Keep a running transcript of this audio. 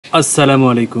আসসালামু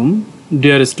আলাইকুম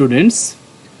dear students,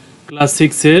 class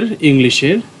 6-এর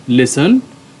ইংলিশের লেসন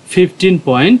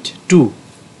 15.2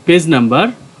 পেজ নাম্বার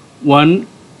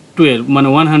 112 মানে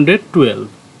 112।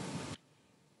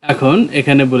 এখন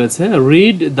এখানে বলেছে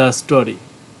রিড দ্য স্টোরি,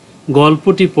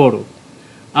 গল্পটি পড়ো।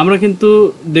 আমরা কিন্তু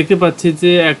দেখতে পাচ্ছি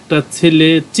যে একটা ছেলে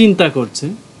চিন্তা করছে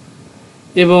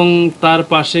এবং তার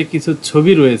পাশে কিছু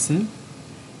ছবি রয়েছে।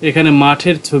 এখানে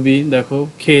মাঠের ছবি, দেখো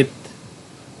ক্ষেত,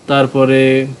 তারপরে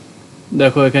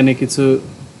দেখো এখানে কিছু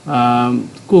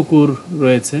কুকুর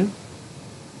রয়েছে,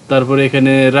 তারপরে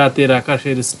এখানে রাতের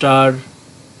আকাশের স্টার,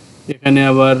 এখানে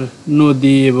আবার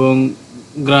নদী এবং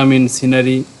গ্রামীণ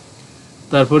সিনারি,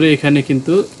 তারপরে এখানে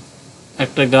কিন্তু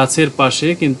একটা গাছের পাশে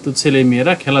কিন্তু ছেলে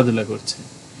মেয়েরা খেলাধুলা করছে।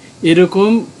 এরকম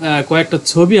কয়েকটা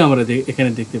ছবি আমরা এখানে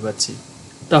দেখতে পাচ্ছি।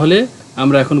 তাহলে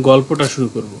আমরা এখন গল্পটা শুরু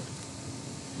করব।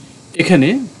 এখানে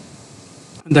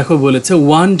দেখো বলেছে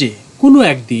ওয়ান ডে, কোনো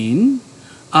একদিন,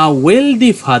 আ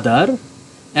ওয়েলদি ফাদার,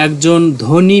 একজন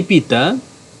ধনী পিতা,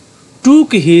 টুক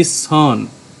হিজ সন,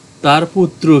 তার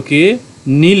পুত্রকে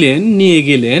নিয়ে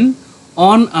গেলেন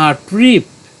অন আ ট্রিপ,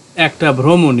 একটা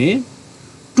ভ্রমণে,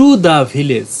 টু দ্য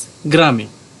ভিলেজ, গ্রামে।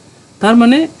 তার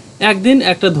মানে একদিন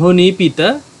একটা ধনী পিতা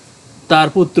তার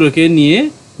পুত্রকে নিয়ে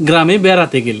গ্রামে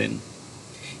বেড়াতে গেলেন।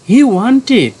 হি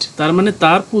ওয়ান্টেড, তার মানে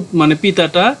তার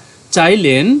পিতাটা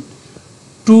চাইলেন,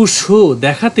 টু শো,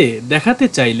 দেখাতে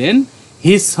চাইলেন,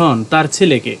 হিজ সন,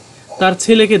 তার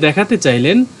ছেলেকে দেখাতে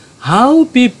চাইলেন, হাউ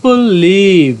পিপল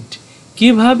লিভড,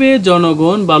 কিভাবে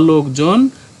জনগণ বা লোকজন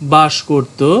বাস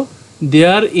করত,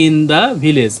 দেয়ার ইন দ্য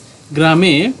ভিলেজ,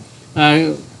 গ্রামে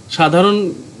সাধারণ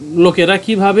লোকেরা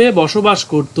কিভাবে বসবাস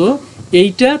করত,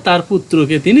 এইটা তার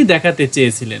পুত্রকে তিনি দেখাতে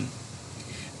চেয়েছিলেন।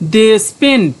 দে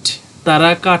স্পেন্ট,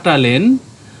 তারা কাটালেন,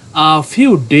 আ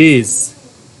ফিউ ডেজ,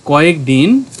 কয়েকদিন,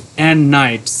 অ্যান্ড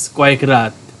নাইটস, কয়েক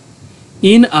রাত,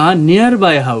 in a near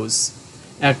by house,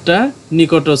 একটা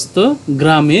নিকটস্থ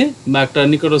গ্রামে বা একটা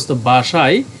নিকটস্থ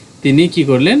বাসায় তিনি কি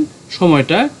করলেন,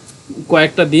 সময়টা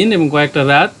কয়েকটা দিন এবং কয়েকটা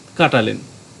রাত কাটালেন।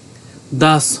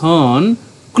 The son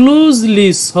closely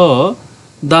saw,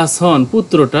 the son,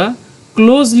 পুত্রটা,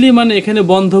 closely মানে এখানে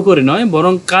বন্ধ করে নয়,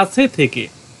 বরং কাছে থেকে,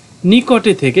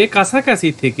 নিকটে থেকে, কাছাকাছি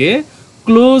থেকে,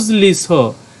 ক্লোজলি স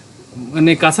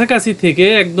মানে কাছাকাছি থেকে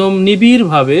একদম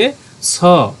নিবিড়ভাবে, স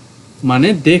মানে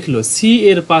দেখলো, সি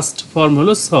এর পাস্ট ফর্ম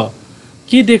হলো স।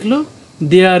 কি দেখলো?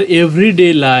 দেয়ার এভরিডে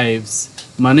লাইভস,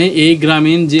 মানে এই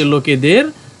গ্রামীণ যে লোকেদের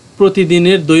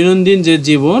প্রতিদিনের দৈনন্দিন যে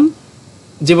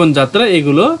জীবনযাত্রা,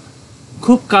 এগুলো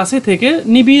খুব কাছে থেকে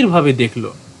নিবিড়ভাবে দেখলো।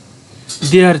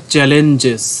 দেয়ার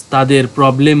চ্যালেঞ্জেস, তাদের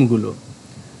প্রবলেমগুলো,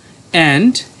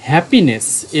 অ্যান্ড হ্যাপিনেস,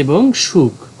 এবং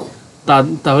সুখ।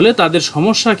 তাহলে তাদের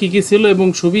সমস্যা কী কী ছিল এবং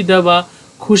সুবিধা বা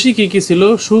খুশি কী কী ছিল,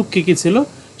 সুখ কী কী ছিল,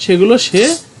 সেগুলো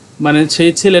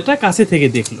সেই ছেলেটা কাছে থেকে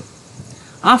দেখলো।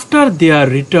 আফটার দেয়ার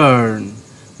রিটার্ন,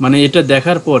 মানে এটা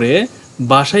দেখার পরে,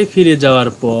 বাসায় ফিরে যাওয়ার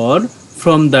পর,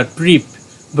 ফ্রম দ্য ট্রিপ,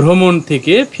 ভ্রমণ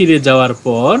থেকে ফিরে যাওয়ার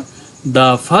পর, the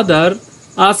father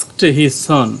asked his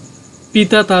son,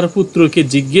 পিতা তার পুত্রকে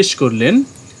জিজ্ঞেস করলেন,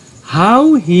 how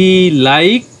he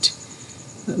liked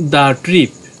the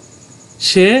trip,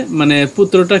 সে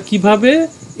পুত্রটা কিভাবে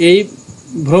এই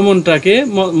ভ্রমণটাকে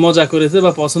মজা করেছে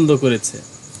বা পছন্দ করেছে।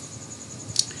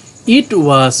 ইট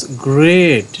ওয়াজ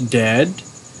গ্রেট ড্যাড,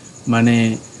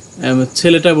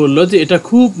 ছেলেটা বলল যে এটা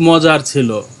খুব মজার ছিল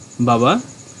বাবা।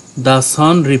 দ্য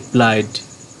সন রিপ্লাইড,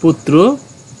 পুত্র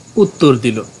উত্তর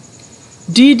দিল,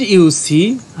 did you C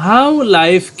how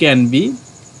life can be,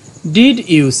 did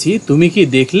you C, তুমি কি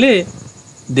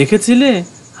দেখেছিলে,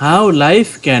 হাউ লাইফ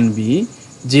ক্যান বি,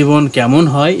 জীবন কেমন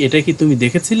হয়, এটা কি তুমি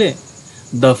দেখেছিলে।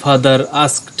 দ্য ফাদার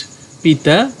আস্কড,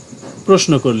 পিতা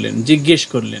প্রশ্ন করলেন, জিজ্ঞেস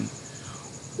করলেন।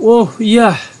 ওহ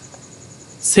ইয়াহ,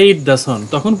 সেইড দ্য সন,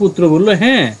 তখন পুত্র বলল,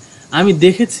 হ্যাঁ আমি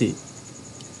দেখেছি।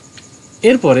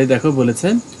 এরপরে দেখো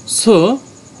বলেছেন, so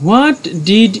what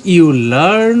did you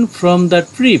learn from the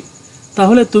trip,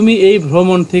 তাহলে তুমি এই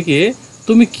ভ্রমণ থেকে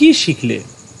তুমি কি শিখলে।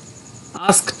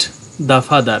 আস্কড দ্য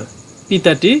ফাদার,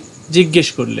 পিতাটি জিজ্ঞেস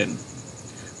করলেন।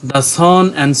 দ্য সন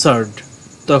অ্যান্সার্ড,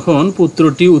 তখন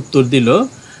পুত্রটি উত্তর দিল,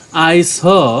 আই স,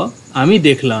 আমি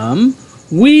দেখলাম,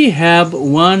 উই হ্যাভ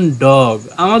ওয়ান ডগ,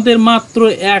 আমাদের মাত্র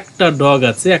একটা ডগ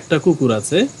আছে, একটা কুকুর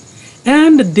আছে,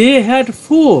 অ্যান্ড দে হ্যাড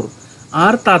 4,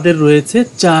 আর তাদের রয়েছে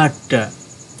 4টা,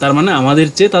 তার মানে আমাদের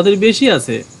চেয়ে তাদের বেশি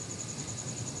আছে।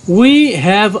 উই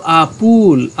হ্যাভ আ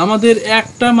পুল, আমাদের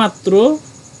একটা মাত্র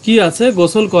কি আছে,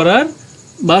 গোসল করার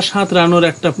বা সাঁতরানোর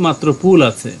একটা মাত্র পুল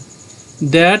আছে।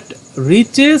 That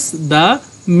reaches the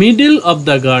middle of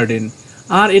the garden,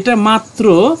 আর এটা মাত্র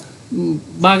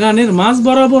বাগানের মাঝ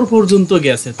বরাবর পর্যন্ত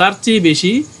গেছে, তার চেয়ে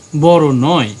বেশি বড়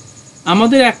নয়।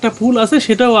 আমাদের একটা পুল আছে,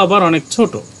 সেটাও আবার অনেক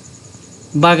ছোট।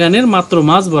 বাগানের মাত্র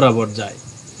মাঝ বরাবর যায়।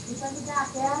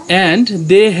 And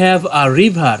they have a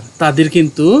river, তাদের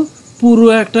কিন্তু পুরো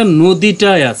একটা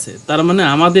নদীটাই আছে, তার মানে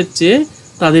আমাদের চেয়ে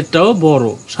তাদেরটাও বড়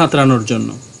সাঁতরানোর জন্য।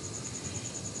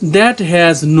 দ্যাট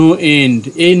হ্যাজ নো এন্ড,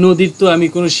 এই নদীর তো আমি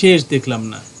কোনো শেষ দেখলাম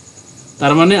না।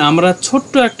 তার মানে আমরা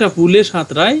ছোট্ট একটা পুলে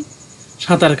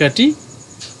সাঁতার কাটি,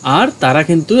 আর তারা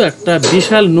কিন্তু একটা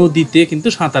বিশাল নদীতে কিন্তু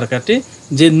সাঁতার কাটে,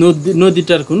 যে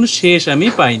নদীটার কোনো শেষ আমি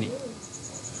পাইনি।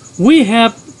 উই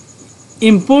হ্যাভ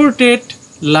ইম্পোর্টেড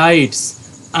লাইটস,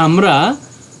 আমরা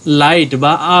লাইট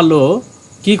বা আলো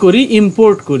কি করি,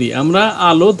 ইম্পোর্ট করি, আমরা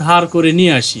আলো ধার করে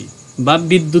নিয়ে আসি, বা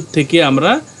বিদ্যুৎ থেকে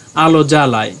আমরা আলো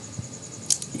জ্বালাই,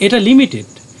 এটা limited.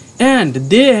 And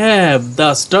they have the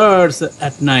stars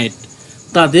at night,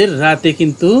 তাদের রাতে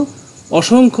কিন্তু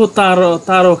অসংখ্য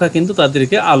তারকা কিন্তু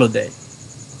তাদেরকে আলো দেয়।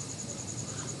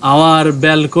 Hour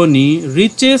balcony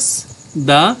reaches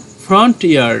the front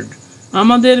yard,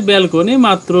 আমাদের ব্যালকনি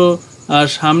মাত্র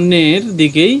সামনের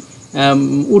দিকেই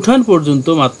উঠান পর্যন্ত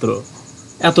মাত্র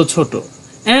এত ছোট।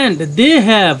 And they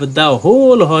have the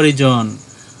whole Harijan,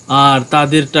 আর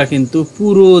তাদেরটা কিন্তু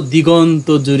পুরো দিগন্ত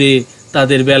জুড়ে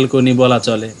তাদের ব্যালকনি বলা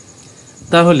চলে।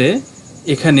 তাহলে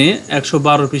এখানে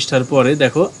 112 পৃষ্ঠার পরে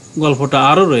দেখো গল্পটা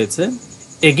আরও রয়েছে।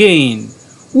 Again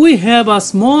we have a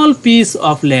small piece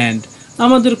of land,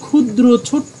 আমাদের ক্ষুদ্র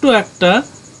ছোট্ট একটা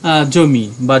জমি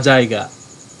বা জায়গা।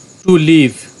 টু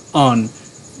লিভ অন,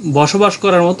 বসবাস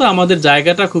করার মতো আমাদের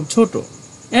জায়গাটা খুব ছোট।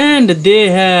 অ্যান্ড দে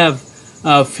হ্যাভ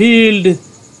ফিল্ড,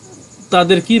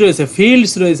 তাদের কি রয়েছে,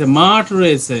 ফিল্ডস রয়েছে, মাঠ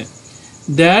রয়েছে।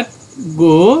 That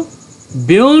go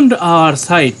beyond our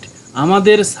site,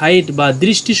 আমাদের সাইট বা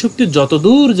দৃষ্টিশক্তি যত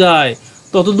দূর যায়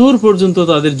তত দূর পর্যন্ত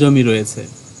তাদের জমি রয়েছে।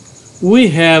 We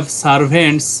have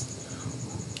servants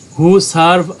who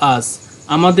serve আস,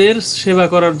 আমাদের সেবা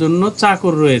করার জন্য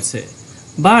চাকর রয়েছে।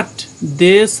 But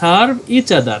they serve each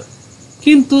other,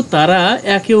 কিন্তু তারা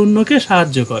একে অন্যকে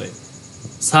সাহায্য করে,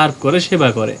 সার্ভ করে, সেবা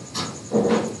করে।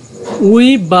 উই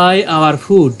বাই আওয়ার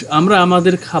ফুড, আমরা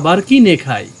আমাদের খাবার কিনে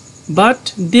খাই। বাট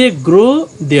দে গ্রো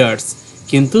দেয়ার্স,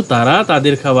 কিন্তু তারা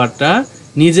তাদের খাবারটা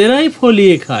নিজেরাই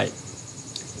ফলিয়ে খায়।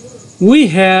 We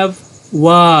have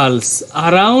Waals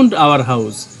around our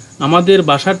house, আমাদের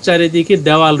বাসার চারিদিকে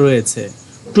দেওয়াল রয়েছে।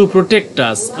 টু প্রোটেক্ট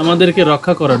আস, আমাদেরকে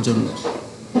রক্ষা করার জন্য।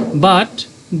 But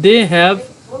they have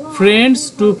friends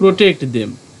to protect them,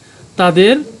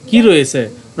 তাদের কি রয়েছে,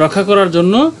 রক্ষা করার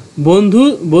জন্য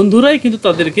বন্ধুরাই কিন্তু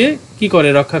তাদেরকে কি করে,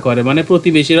 রক্ষা করে, মানে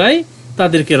প্রতিবেশীরাই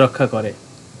তাদেরকে রক্ষা করে।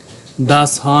 দ্য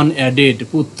সন অ্যাডেড,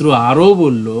 পুত্র আরও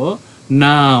বলল,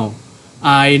 now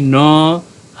I know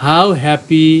how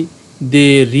happy they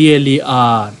really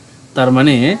আর, তার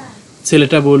মানে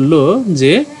ছেলেটা বলল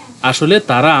যে আসলে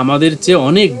তারা আমাদের চেয়ে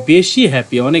অনেক বেশি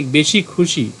হ্যাপি, অনেক বেশি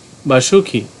খুশি বা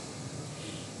সুখী।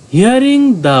 হিয়ারিং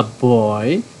দ্য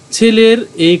বয়, ছেলের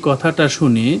এই কথাটা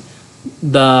শুনে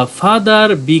দ্য ফাদার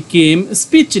বিকেম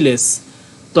স্পিচলেস,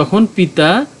 তখন পিতা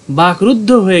বাকরুদ্ধ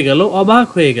হয়ে গেল, অবাক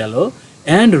হয়ে গেল।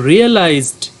 অ্যান্ড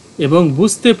রিয়েলাইজড, এবং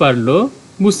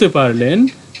বুঝতে পারলেন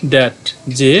দ্যাট,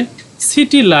 যে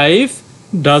city life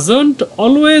doesn't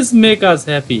always make us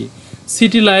happy,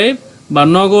 city life বা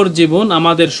নগর জীবন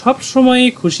আমাদের সবসময়ই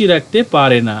খুশি রাখতে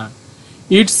পারে না।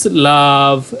 It's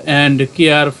love and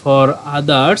care for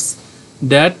others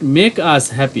that make us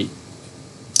happy,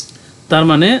 তার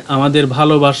মানে আমাদের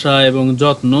ভালোবাসা এবং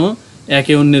যত্ন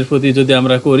একে অন্যের প্রতি যদি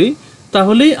আমরা করি,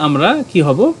 তাহলেই আমরা কি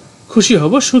হব, খুশি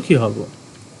হব, সুখী হব।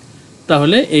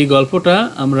 তাহলে এই গল্পটা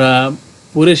আমরা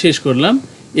পড়ে শেষ করলাম।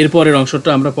 এর পরের অংশটা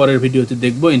আমরা পরের ভিডিওতে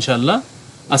দেখব ইনশাআল্লাহ।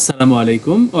 আসসালামু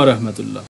আলাইকুম ওয়া রাহমাতুল্লাহ।